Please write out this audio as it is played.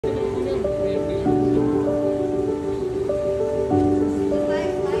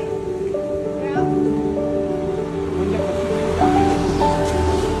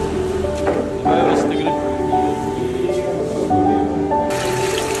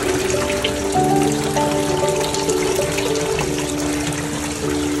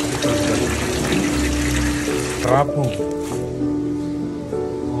ครับผม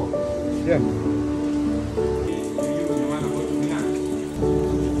Yeah.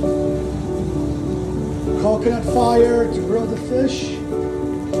 Coconut fire to grill the fish.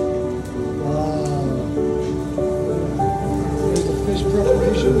 Wow. There's the fish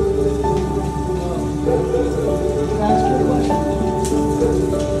preparation. Can I ask you a question?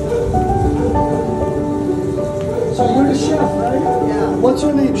 So you're the chef, right? Yeah. What's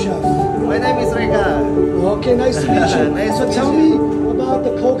your name, chef? My name is Reka. Okay, nice to meet you. Nice so to tell meet me about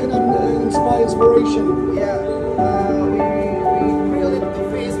the coconut inspiration. Yeah, we grill it to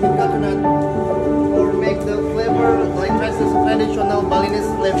fish with coconut or make the flavor like traditional Balinese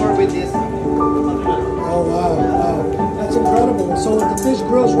flavor with this coconut. Oh wow, wow. That's incredible. So the fish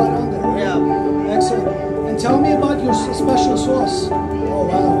grills right on there. Yeah. Excellent. And tell me about your special sauce. Oh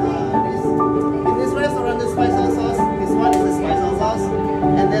wow. In this restaurant, the special sauce, this one is the special sauce,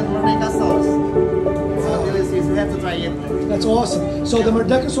 and then Merdeka sauce. So delicious, you have to try it. That's awesome. So the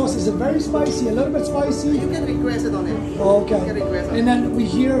Merdeka sauce, is it very spicy, a little bit spicy? You can request it on it. Okay. You can request it. And then we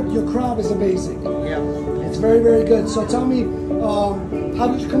hear your crab is amazing. Yeah. It's very, very good. So tell me, how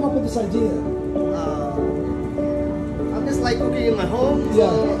did you come up with this idea? I'm just like cooking in my home.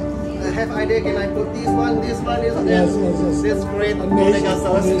 Yeah. So I have idea, can I put this one, this Yes. This great Amazing. Merdeka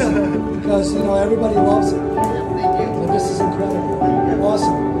sauce. Amazing. Because, you know, everybody loves it. Yeah, thank you. And this is incredible.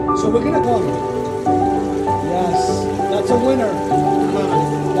 Awesome. So we're going to go. Yes. That's a winner.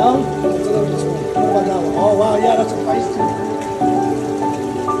 No? That's a little bit. What about that one? Oh, wow. Yeah, that's a feisty.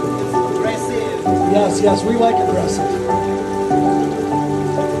 Aggressive. Yes, we like aggressive.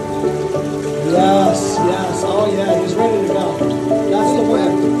 Yes. Oh, yeah, he's ready to go. That's the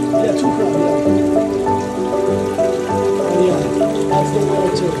winner. Yeah, 2 crab, yeah. Oh, yeah, that's the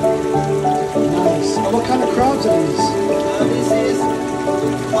winner, too. Nice. And what kind of crabs are these? This is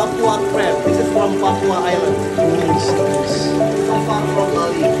Papua crab. This is from Papua Island. Nice. So far from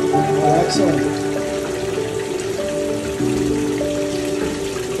Bali. Oh, excellent.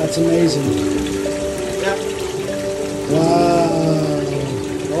 That's amazing. Yeah. Wow.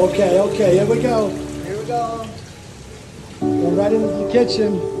 Okay, here we go. Here we go. Go right into the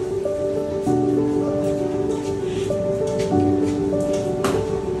kitchen.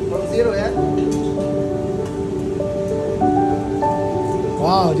 From zero, yeah?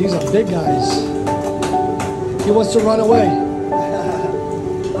 Wow, these are big guys. He wants to run away.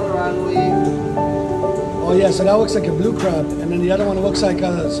 Don't run away. Oh yeah, so that looks like a blue crab, and then the other one looks like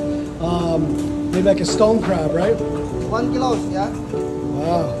a, maybe like a stone crab, right? 1 kilo, yeah?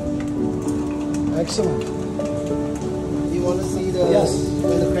 Wow. Excellent. You want to see the Yes.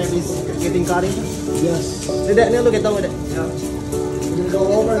 when the crab is getting cutting? Yes. See that? Look at that with it. Yeah. We're gonna go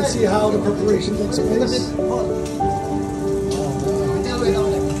over and see how the preparation takes place.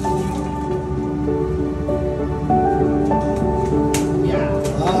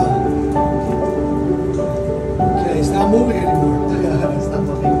 Okay, it's not moving anymore. It's not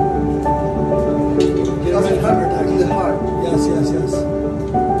moving. Get ready for Merdeka. It's hard. Yes.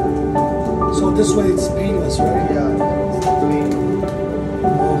 So this way it's painless, right? Yeah. It's not doing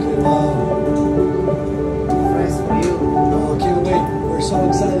Okay, wow. fresh for you. Oh, can't wait. We're so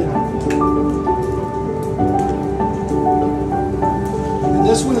excited. And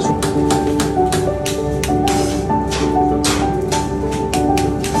this one is...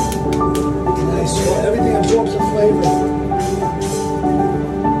 Nice. So everything absorbs the flavor.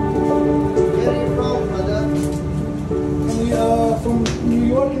 Where are you from, brother? From New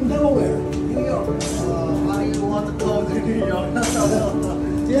York and Delaware. New York. How do you want to go to New York?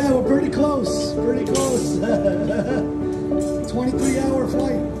 Yeah, we're pretty close. 23-hour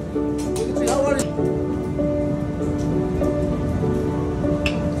flight. How are you?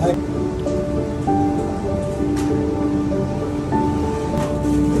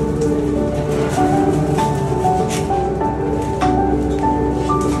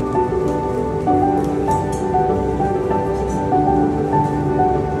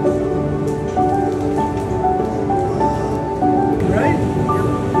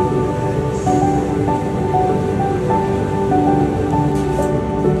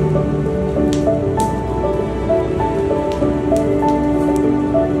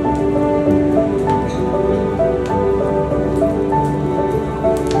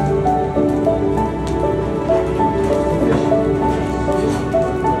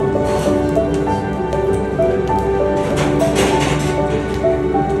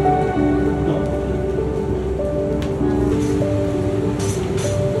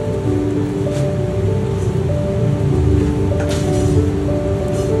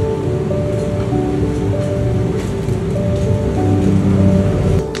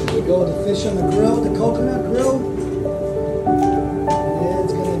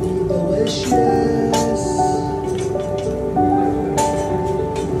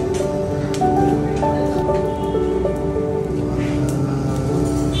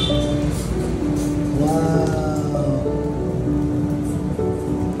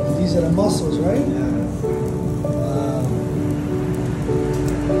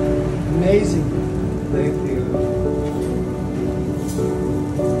 amazing. Thank you.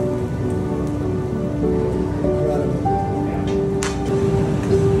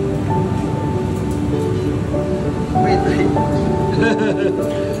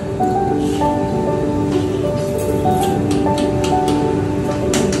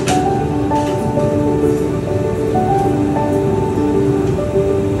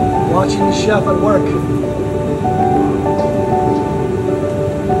 Watching the chef at work.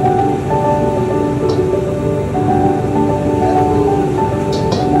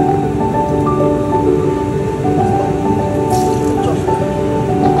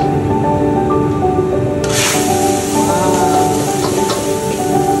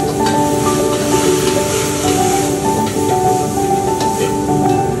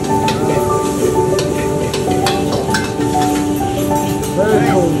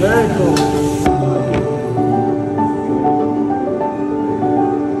 Very cool, very cool.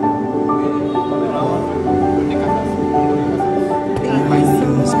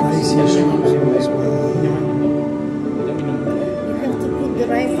 Spicy sauce. You have to put the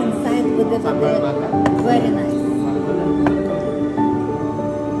rice inside with the very nice.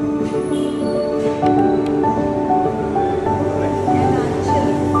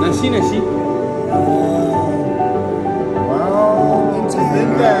 Nasi.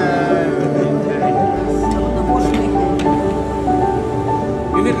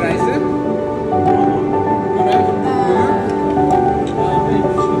 You need rice there?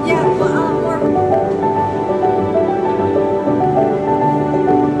 Yeah, more.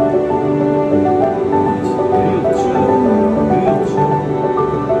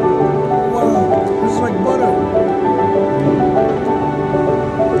 Wow, it's like butter.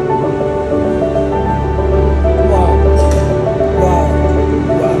 Wow.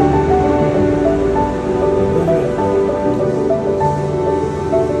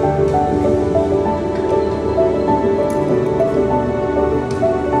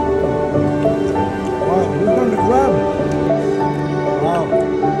 Wow, we've done the crab. Wow.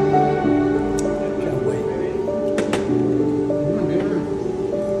 Can't wait.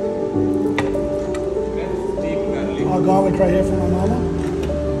 Our garlic right here from my mama.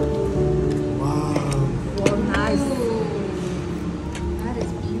 Wow. Oh, nice. That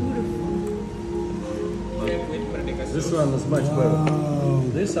is beautiful. This one is much better. Wow.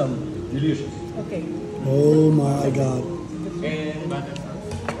 This one delicious. Okay. Oh my God.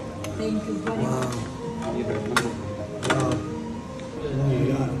 Thank you very Wow. much. Wow. Oh my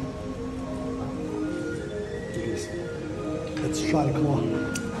God. Let's try the claw.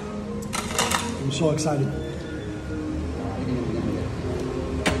 I'm so excited.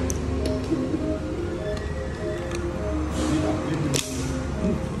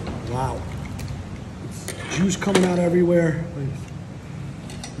 Wow. Juice coming out everywhere.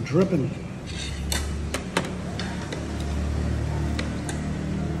 Dripping.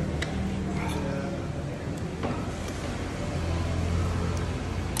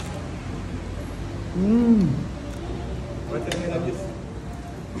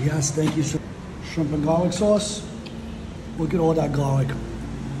 Yes, thank you, sir. Shrimp and garlic sauce. Look at all that garlic.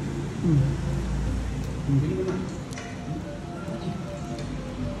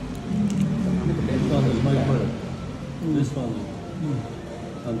 This one is much better. This one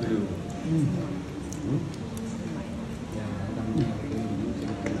is unbelievable.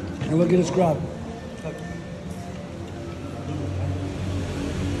 And look at this crab.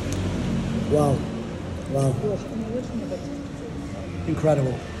 Wow. Wow.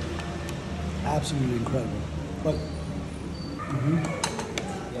 Incredible. Absolutely incredible. But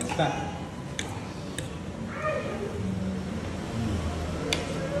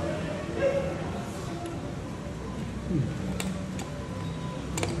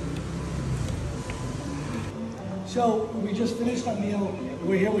so we just finished our meal.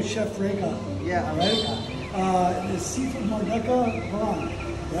 We're here with Chef Reka. Yeah, Right? The seafood Merdeka prawn,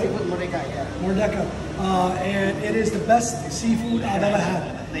 right? Seafood Merdeka, yeah. Merdeka. And it is the best seafood I've ever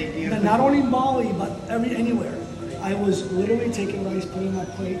had. Thank you. Not only in Bali, but anywhere. I was literally taking rice, putting it on my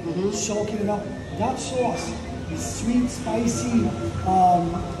plate, soaking it up. That sauce is sweet, spicy,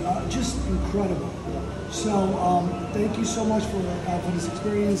 just incredible. So thank you so much for this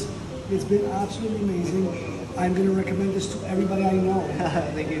experience. It's been absolutely amazing. I'm going to recommend this to everybody I know.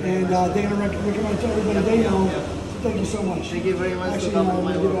 Thank you. And they're going to recommend it to everybody they know. So thank you so much. Thank you very much. Actually, for coming no, to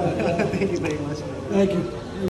my I'm gonna work. give it a- Thank you very much. Thank you.